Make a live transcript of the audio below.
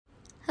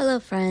Hello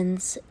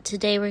friends,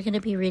 today we're going to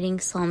be reading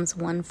Psalms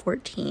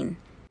 114.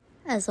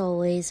 As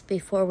always,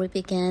 before we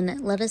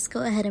begin, let us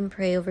go ahead and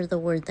pray over the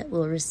word that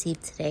we'll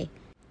receive today.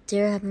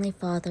 Dear Heavenly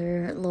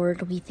Father,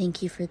 Lord, we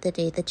thank you for the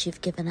day that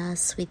you've given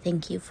us. We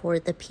thank you for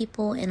the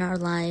people in our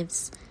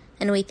lives,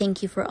 and we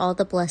thank you for all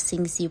the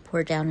blessings you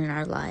pour down in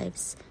our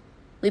lives.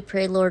 We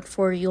pray, Lord,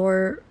 for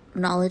your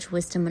knowledge,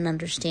 wisdom, and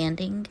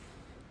understanding,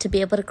 to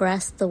be able to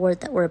grasp the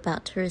word that we're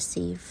about to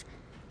receive,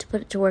 to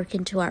put it to work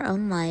into our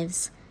own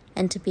lives,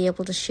 and to be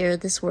able to share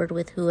this word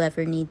with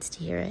whoever needs to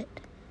hear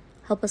it.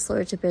 Help us,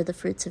 Lord, to bear the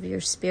fruits of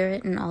your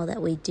Spirit in all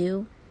that we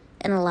do,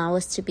 and allow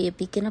us to be a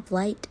beacon of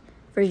light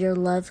for your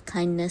love,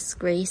 kindness,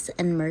 grace,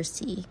 and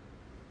mercy.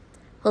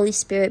 Holy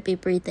Spirit, be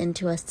breathed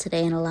into us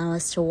today and allow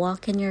us to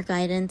walk in your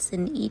guidance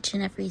in each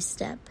and every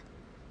step.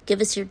 Give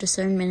us your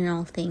discernment in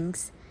all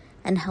things,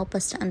 and help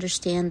us to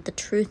understand the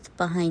truth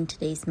behind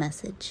today's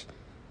message.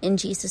 In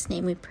Jesus'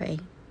 name we pray.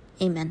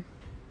 Amen.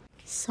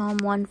 Psalm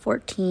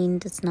 114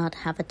 does not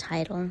have a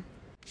title.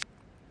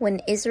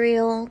 When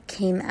Israel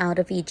came out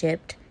of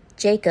Egypt,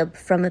 Jacob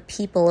from a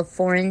people of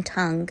foreign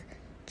tongue,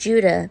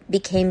 Judah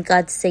became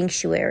God's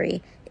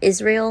sanctuary,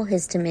 Israel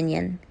his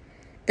dominion.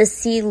 The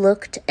sea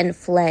looked and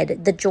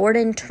fled, the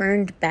Jordan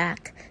turned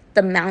back,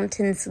 the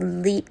mountains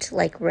leaped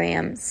like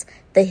rams,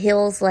 the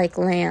hills like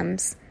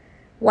lambs.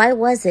 Why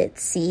was it,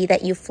 sea,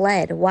 that you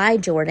fled? Why,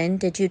 Jordan,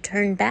 did you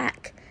turn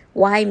back?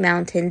 Why,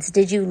 mountains,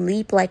 did you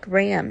leap like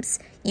rams,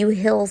 you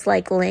hills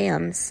like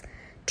lambs?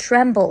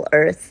 Tremble,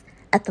 earth,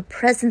 at the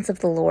presence of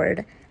the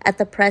Lord, at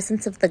the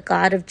presence of the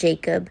God of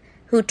Jacob,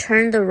 who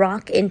turned the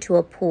rock into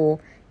a pool,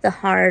 the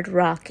hard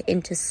rock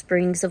into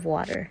springs of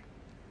water.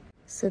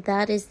 So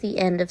that is the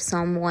end of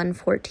Psalm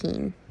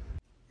 114.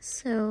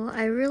 So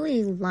I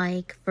really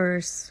like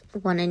verse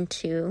 1 and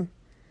 2,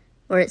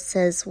 where it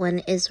says, when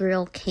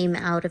Israel came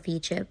out of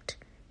Egypt,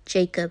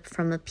 Jacob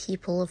from a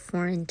people of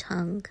foreign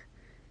tongue,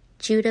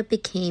 Judah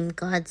became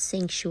God's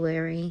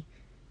sanctuary,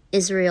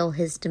 Israel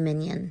his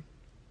dominion.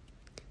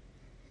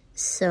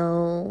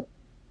 So,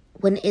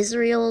 when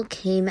Israel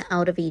came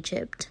out of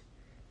Egypt,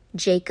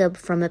 Jacob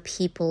from a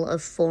people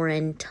of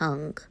foreign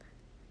tongue,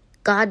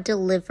 God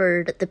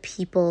delivered the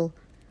people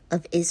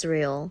of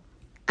Israel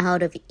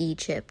out of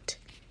Egypt.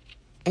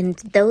 And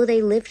though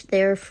they lived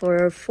there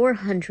for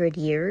 400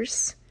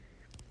 years,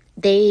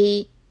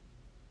 they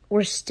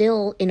were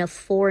still in a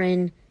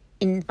foreign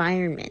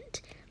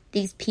environment.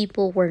 These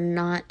people were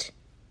not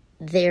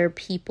their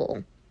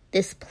people.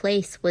 This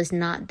place was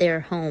not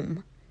their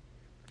home.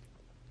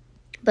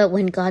 But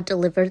when God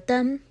delivered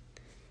them,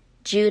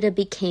 Judah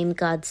became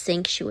God's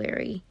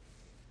sanctuary,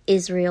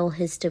 Israel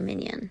his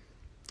dominion.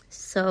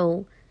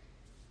 So,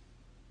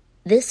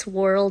 this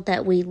world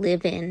that we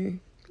live in,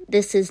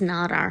 this is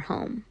not our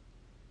home.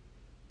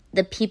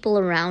 The people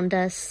around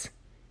us,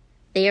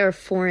 they are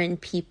foreign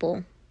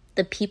people.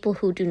 The people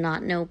who do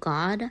not know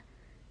God,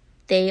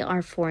 they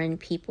are foreign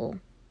people.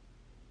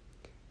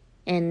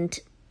 And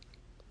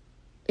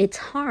it's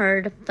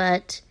hard,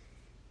 but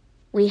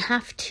we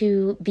have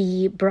to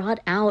be brought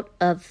out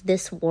of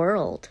this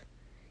world.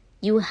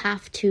 You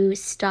have to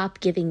stop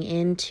giving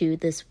in to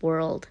this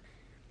world.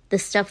 The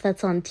stuff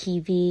that's on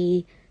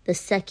TV, the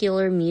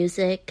secular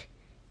music,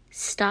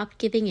 stop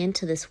giving in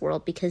to this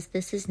world because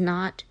this is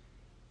not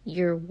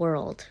your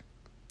world.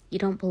 You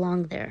don't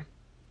belong there.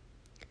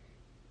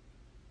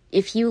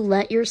 If you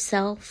let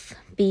yourself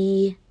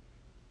be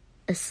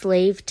a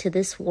slave to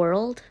this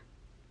world,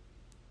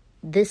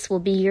 this will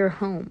be your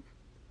home,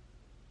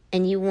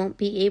 and you won't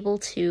be able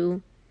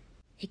to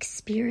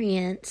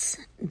experience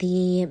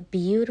the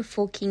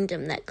beautiful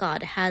kingdom that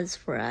God has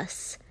for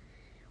us.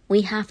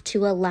 We have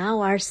to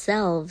allow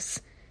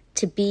ourselves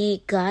to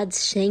be God's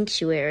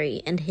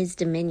sanctuary and his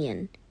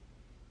dominion.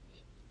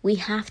 We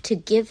have to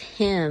give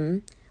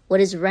him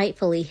what is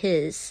rightfully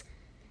his,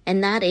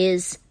 and that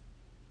is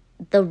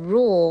the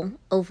rule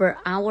over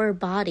our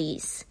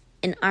bodies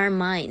and our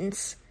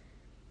minds.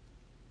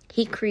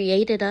 He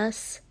created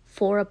us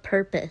for a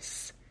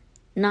purpose,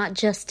 not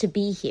just to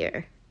be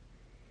here.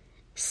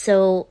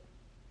 So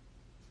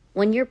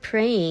when you're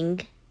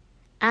praying,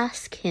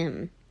 ask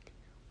him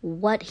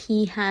what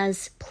he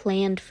has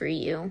planned for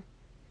you.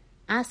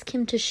 Ask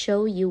him to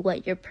show you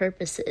what your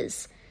purpose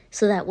is,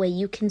 so that way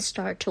you can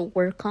start to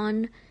work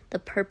on the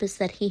purpose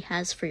that he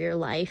has for your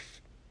life.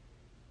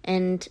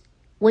 And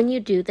when you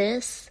do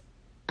this,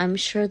 I'm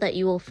sure that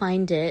you will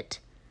find it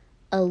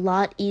a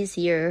lot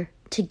easier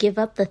to give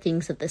up the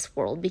things of this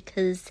world,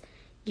 because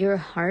your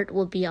heart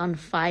will be on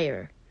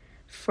fire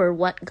for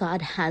what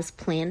God has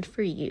planned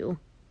for you,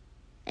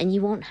 and you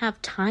won't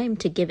have time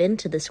to give in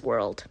to this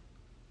world.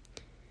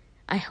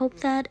 I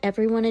hope that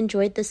everyone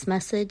enjoyed this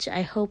message.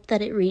 I hope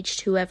that it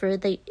reached whoever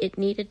it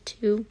needed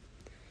to.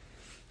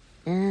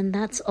 And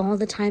that's all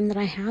the time that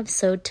I have,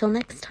 so till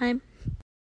next time.